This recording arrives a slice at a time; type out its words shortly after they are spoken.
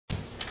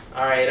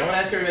All right, I want to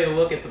ask everybody to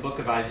look at the book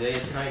of Isaiah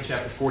tonight,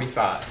 chapter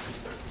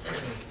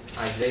 45.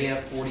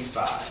 Isaiah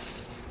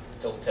 45.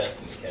 It's Old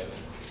Testament, Kevin.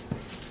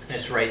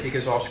 That's right,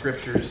 because all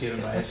Scripture is given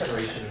by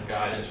inspiration of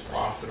God and is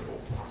profitable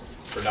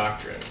for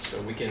doctrine.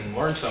 So we can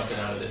learn something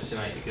out of this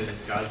tonight because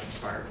it's God's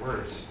inspired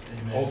words.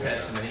 Amen. Old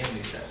Testament and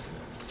New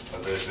Testament.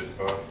 Isaiah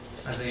 55.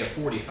 Isaiah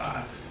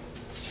 45.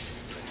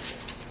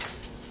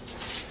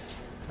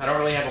 I don't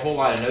really have a whole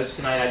lot of notes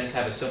tonight. I just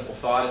have a simple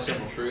thought, a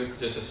simple truth,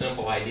 just a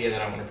simple idea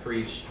that I want to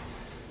preach.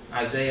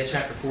 Isaiah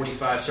chapter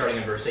 45, starting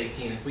in verse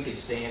 18. If we could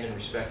stand in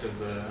respect of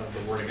the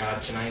Word of God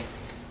tonight,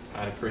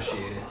 I'd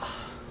appreciate it.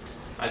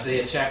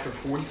 Isaiah chapter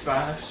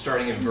 45,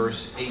 starting in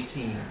verse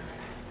 18.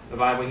 The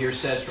Bible here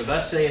says, "For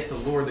thus saith the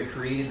Lord that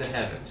created the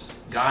heavens,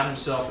 God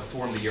himself hath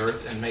formed the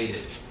earth and made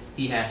it.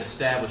 He hath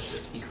established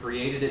it. He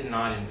created it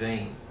not in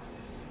vain.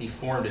 He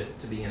formed it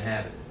to be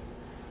inhabited."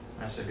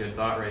 That's a good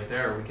thought right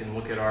there. We can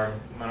look at our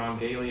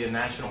McCauley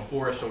National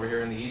Forest over here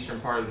in the eastern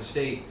part of the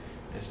state.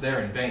 It's there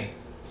in vain.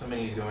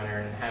 Somebody needs to go in there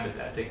and inhabit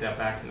that. Take that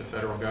back from the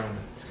federal government.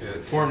 It's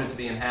good. Formed it to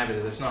be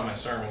inhabited. That's not my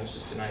sermon. It's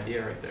just an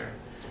idea right there.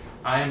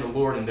 "I am the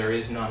Lord, and there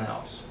is none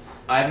else.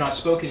 I have not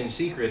spoken in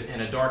secret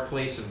in a dark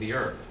place of the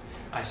earth.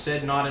 I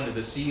said not unto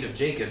the seed of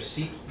Jacob,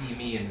 Seek ye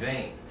me in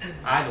vain.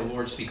 I, the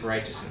Lord, speak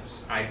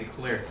righteousness. I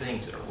declare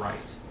things that are right.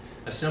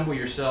 Assemble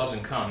yourselves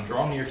and come.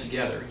 Draw near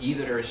together, ye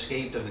that are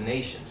escaped of the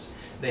nations.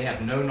 They have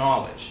no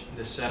knowledge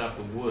to set up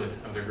the wood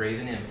of their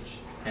graven image,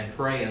 and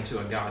pray unto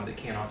a God that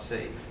cannot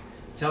save.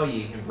 Tell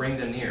ye, and bring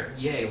them near.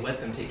 Yea, let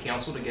them take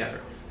counsel together.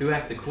 Who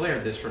hath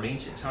declared this from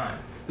ancient time?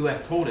 Who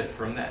hath told it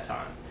from that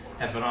time?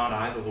 Have not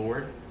I the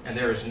Lord? And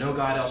there is no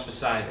God else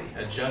beside me,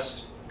 a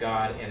just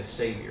God and a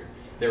Saviour.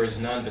 There is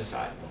none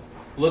beside me.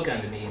 Look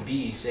unto me, and be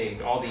ye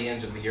saved, all the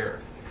ends of the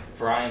earth.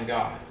 For I am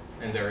God,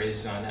 and there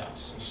is none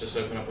else." Let's just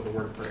open up with a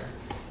word of prayer.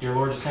 Dear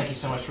Lord, just thank you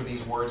so much for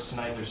these words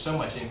tonight. There's so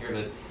much in here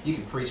that you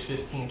could preach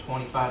 15,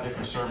 25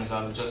 different sermons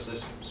out of just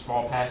this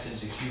small passage,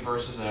 these few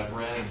verses that I've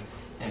read,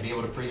 and be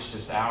able to preach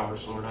just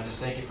hours, Lord. I just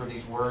thank you for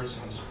these words,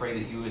 and I just pray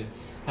that you would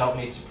help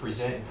me to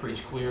present and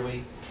preach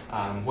clearly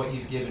what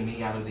you've given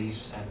me out of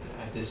these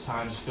at this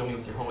time. Just fill me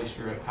with your Holy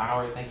Spirit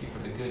power. Thank you for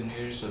the good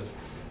news of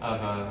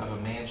a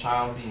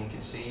man-child being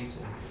conceived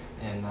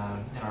in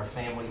our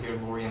family here,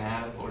 Lori and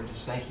Adam. Lord,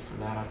 just thank you for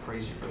that. I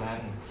praise you for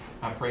that, and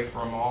I pray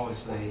for them all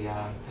as they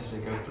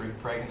go through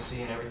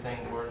pregnancy and everything.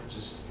 Lord,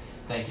 just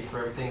thank you for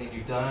everything that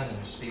you've done,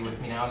 and just be with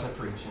me now as I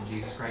preach. In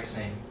Jesus Christ's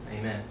name,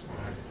 amen.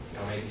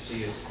 Y'all may be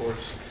seated, of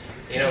course.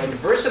 You know, the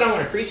verse that I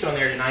want to preach on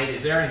there tonight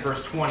is there in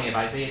verse 20 of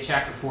Isaiah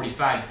chapter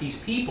 45. These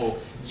people,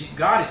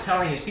 God is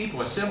telling his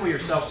people, "Assemble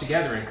yourselves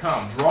together and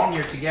come. Draw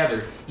near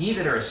together, ye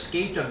that are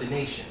escaped of the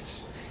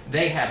nations.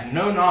 They have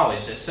no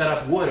knowledge that set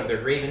up wood of their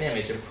graven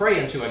image, and pray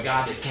unto a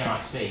God that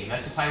cannot save."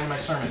 That's the title of my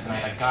sermon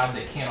tonight, a God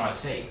that cannot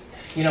save.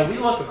 You know, we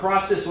look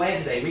across this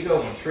land today, we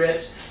go on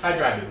trips, I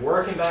drive to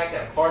work and back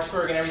down to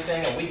Clarksburg and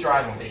everything, and we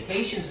drive on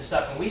vacations and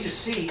stuff, and we just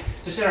see,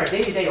 just in our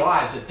day-to-day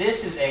lives, that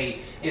this is a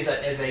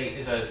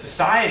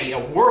society, a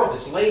world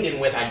that's laden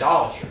with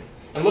idolatry.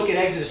 And look at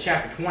Exodus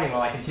chapter 20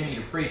 while I continue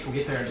to preach. We'll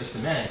get there in just a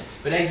minute.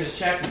 But Exodus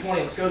chapter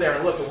 20, let's go there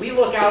and look. But we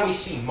look out, we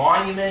see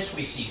monuments,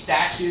 we see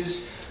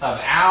statues of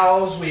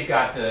owls. We've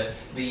got the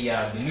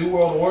New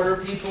World Order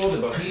people,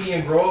 the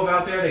Bohemian Grove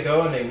out there. They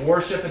go and they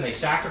worship and they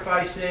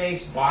sacrifice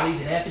things,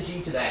 bodies in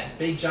effigy to that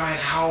big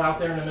giant owl out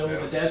there in the middle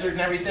of the desert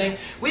and everything.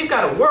 We've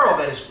got a world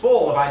that is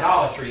full of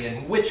idolatry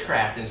and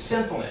witchcraft and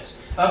sinfulness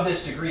of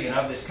this degree and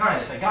of this kind.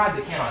 It's a God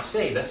that cannot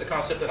save. That's the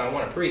concept that I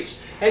want to preach.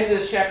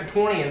 Exodus chapter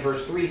 20 and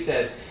verse 3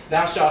 says,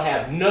 "Thou shalt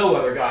have no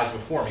other gods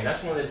before me."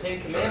 That's one of the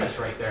 10 Commandments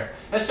right there.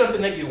 That's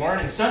something that you learn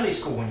in Sunday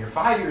school when you're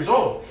 5 years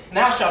old.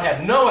 "Thou shalt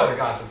have no other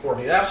gods before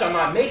me. Thou shalt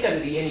not make unto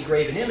thee any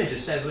graven image."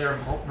 It says there in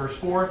verse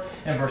 4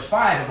 and verse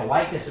 5, "of the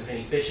likeness of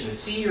any fish in the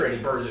sea, or any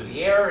birds of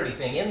the air, or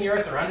anything in the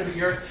earth, or under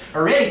the earth,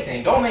 or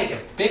anything." Don't make a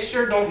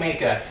picture, don't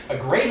make a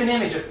graven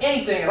image of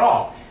anything at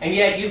all. And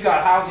yet you've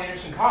got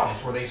Hyles-Anderson College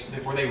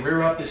where they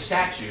rear up this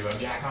statue of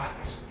Jack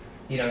Hyles.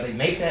 You know, they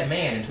make that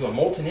man into a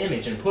molten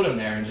image and put him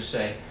there and just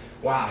say,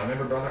 "Wow,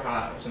 remember Brother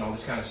Hyles," and all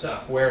this kind of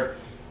stuff, where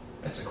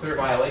that's a clear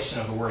violation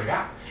of the Word of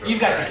God. You've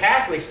got the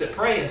Catholics that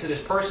pray into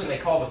this person they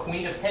call the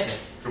Queen of Heaven.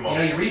 You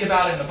know, you read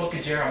about it in the book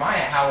of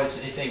Jeremiah, how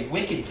it's a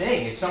wicked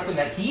thing. It's something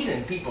that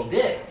heathen people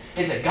did.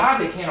 It's a God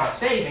that cannot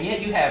save, and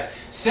yet you have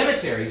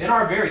cemeteries in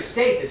our very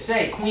state that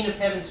say Queen of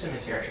Heaven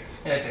Cemetery,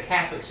 and it's a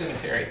Catholic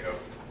cemetery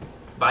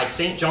by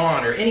St.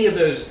 John or any of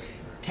those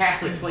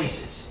Catholic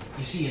places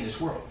you see in this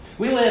world.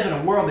 We live in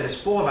a world that is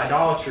full of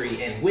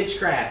idolatry and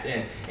witchcraft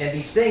and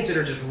these things that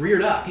are just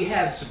reared up. You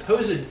have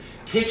supposed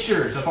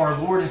pictures of our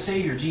Lord and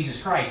Savior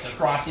Jesus Christ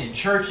across in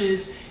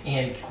churches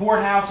and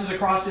courthouses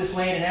across this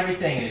land and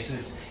everything. And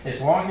it's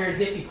this long-haired,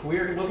 hippie,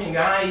 queer-looking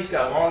guy. He's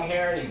got long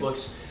hair and he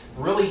looks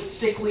really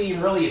sickly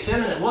and really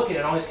effeminate looking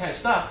and all this kind of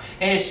stuff.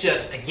 And it's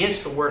just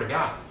against the Word of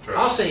God. True.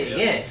 I'll say it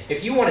again.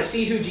 If you want to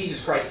see who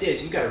Jesus Christ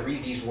is, you've got to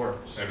read these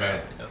words.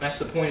 Amen. That's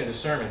the point of the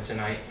sermon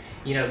tonight.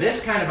 You know,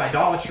 this kind of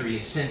idolatry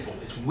is sinful.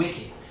 It's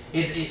wicked.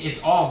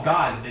 It's all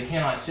gods they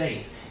cannot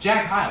save.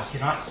 Jack Hyles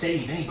cannot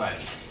save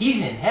anybody.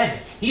 He's in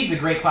heaven. He's the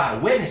great cloud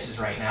of witnesses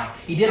right now.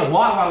 He did a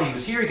lot while he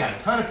was here. He got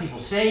a ton of people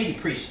saved. He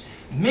preached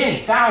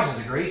many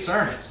thousands of great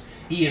sermons.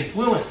 He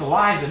influenced the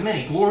lives of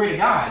many. Glory to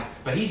God.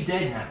 But he's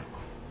dead now.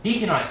 He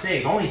cannot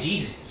save. Only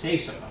Jesus can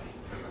save somebody.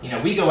 You know,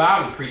 we go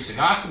out, we preach the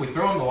gospel, we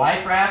throw in the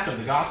life raft of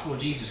the gospel of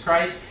Jesus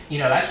Christ. You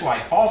know, that's why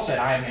Paul said,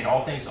 I have made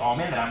all things to all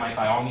men, that I might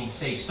by all means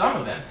save some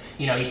of them.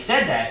 You know, he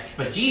said that,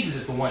 but Jesus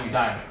is the one who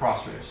died on the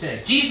cross for their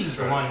sins. Jesus is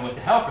the one who went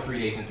to hell for 3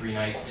 days and 3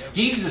 nights.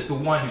 Jesus is the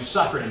one who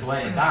suffered and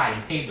bled and died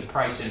and paid the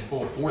price in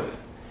full for them.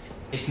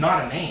 It's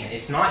not a man.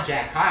 It's not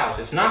Jack Hyles.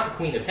 It's not the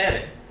Queen of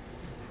Heaven.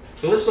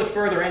 But let's look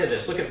further into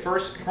this. Look at 1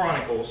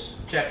 Chronicles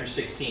chapter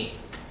 16.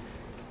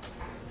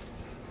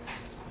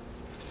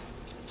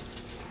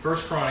 1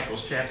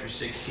 Chronicles chapter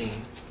 16.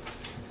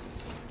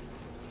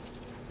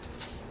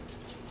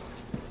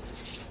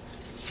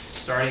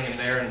 Starting in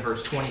there in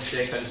verse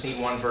 26. I just need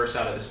one verse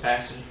out of this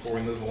passage before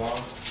we move along.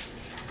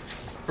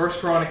 1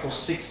 Chronicles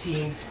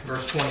 16,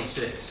 verse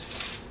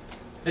 26.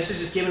 This is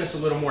just giving us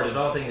a little more,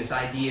 developing this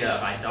idea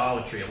of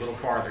idolatry a little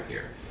farther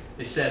here.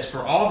 It says,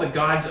 for all the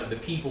gods of the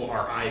people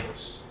are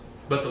idols,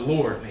 but the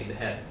Lord made the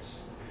heavens.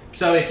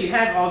 So if you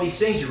have all these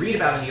things you read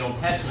about in the Old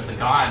Testament, the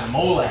God, the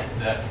Molech,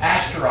 the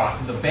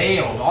Ashtaroth, the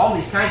Baal, all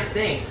these kinds of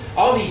things,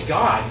 all these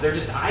gods, they're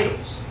just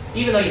idols.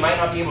 Even though you might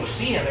not be able to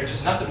see them, they're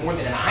just nothing more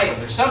than an idol.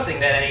 There's something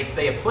that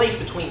they have placed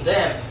between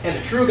them and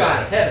the true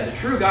God of heaven, the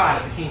true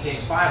God of the King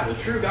James Bible, the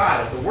true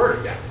God of the Word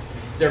of God.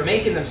 They're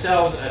making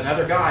themselves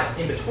another God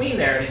in between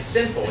there, and it's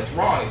sinful, it's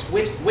wrong, it's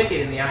wicked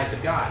in the eyes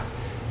of God.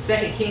 2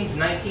 Kings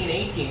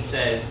 19:18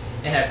 says,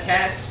 and have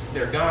cast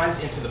their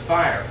gods into the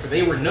fire, for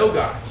they were no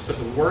gods, but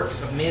the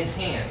works of men's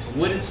hands,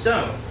 wood and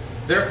stone.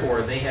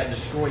 Therefore they have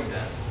destroyed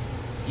them.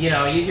 You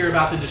know, you hear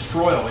about the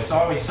destroyal. It's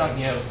always something,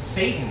 you know,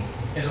 Satan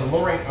is a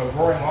roaring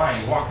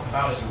lion. He walketh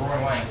about as a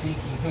roaring lion,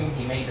 seeking whom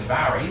he may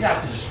devour. He's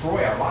out to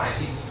destroy our lives.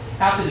 He's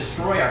out to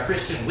destroy our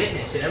Christian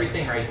witness and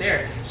everything right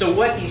there. So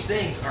what these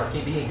things are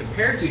being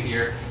compared to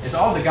here is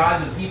all the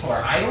gods of the people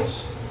are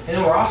idols, and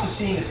then we're also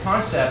seeing this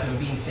concept of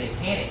being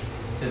satanic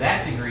to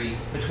that degree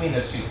between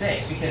those two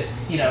things. Because,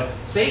 you know,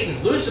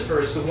 Satan,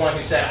 Lucifer, is the one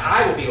who said,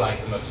 I will be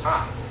like the Most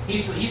High.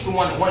 He's the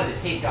one that wanted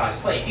to take God's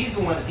place. He's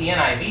the one that the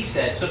NIV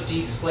said took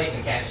Jesus' place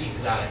and cast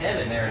Jesus out of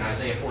heaven there in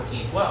Isaiah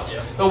 14:12.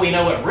 Yeah. But we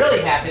know what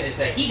really happened is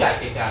that he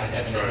got kicked out of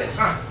heaven at that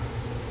time.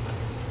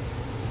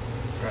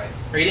 That's right.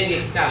 Or he didn't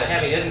get kicked out of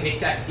heaven. He doesn't get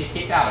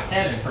kicked out of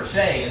heaven per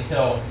se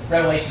until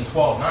Revelation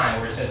 12:9,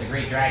 where it says the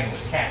great dragon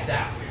was cast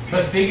out.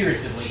 But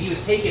figuratively, he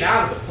was taken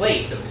out of the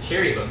place of the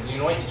cherubim, the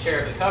anointed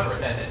cherub that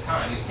covereth at that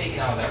time. He was taken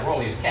out of that role.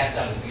 He was cast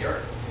out into the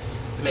earth.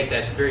 To make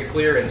that very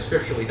clear and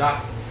scripturally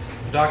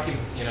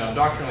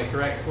doctrinally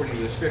correct according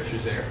to the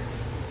scriptures there.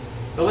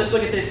 But let's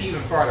look at this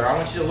even farther. I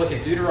want you to look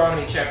at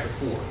Deuteronomy chapter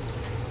 4.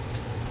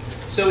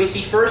 So we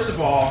see, first of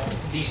all,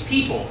 these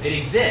people. It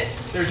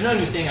exists. There's no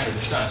new thing under the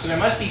sun. So there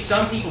must be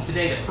some people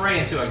today that pray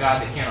into a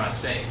God that cannot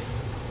save.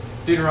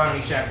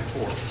 Deuteronomy chapter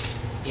 4.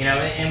 You know,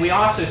 and we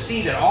also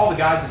see that all the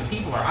gods of the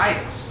people are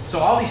idols. So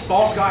all these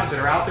false gods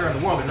that are out there in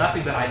the world are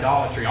nothing but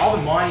idolatry. All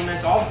the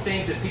monuments, all the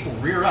things that people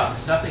rear up,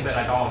 it's nothing but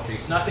idolatry.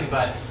 It's nothing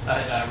but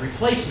a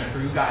replacement for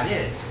who God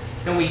is.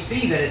 And we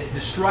see that it's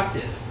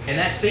destructive. And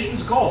that's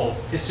Satan's goal,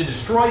 is to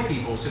destroy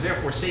people. So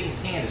therefore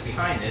Satan's hand is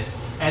behind this,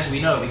 as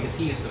we know, because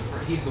he's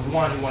the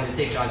one who wanted to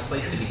take God's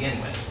place to begin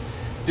with.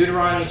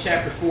 Deuteronomy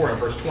chapter 4 and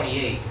verse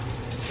 28.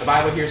 The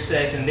Bible here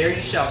says, and there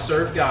ye shall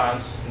serve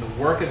gods in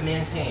the work of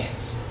men's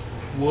hands,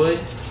 wood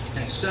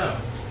and stone,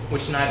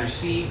 which neither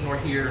see, nor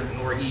hear,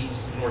 nor eat,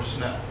 nor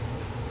smell.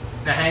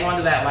 Now hang on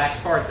to that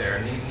last part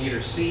there. Neither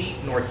see,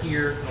 nor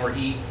hear, nor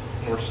eat,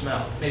 nor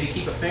smell. Maybe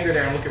keep a finger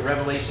there and look at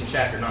Revelation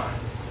chapter 9.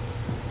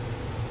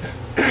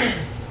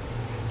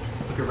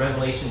 Look at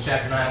Revelation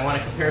chapter 9. I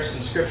want to compare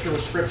some scripture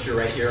with scripture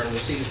right here, and we'll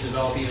see this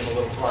develop even a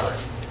little farther.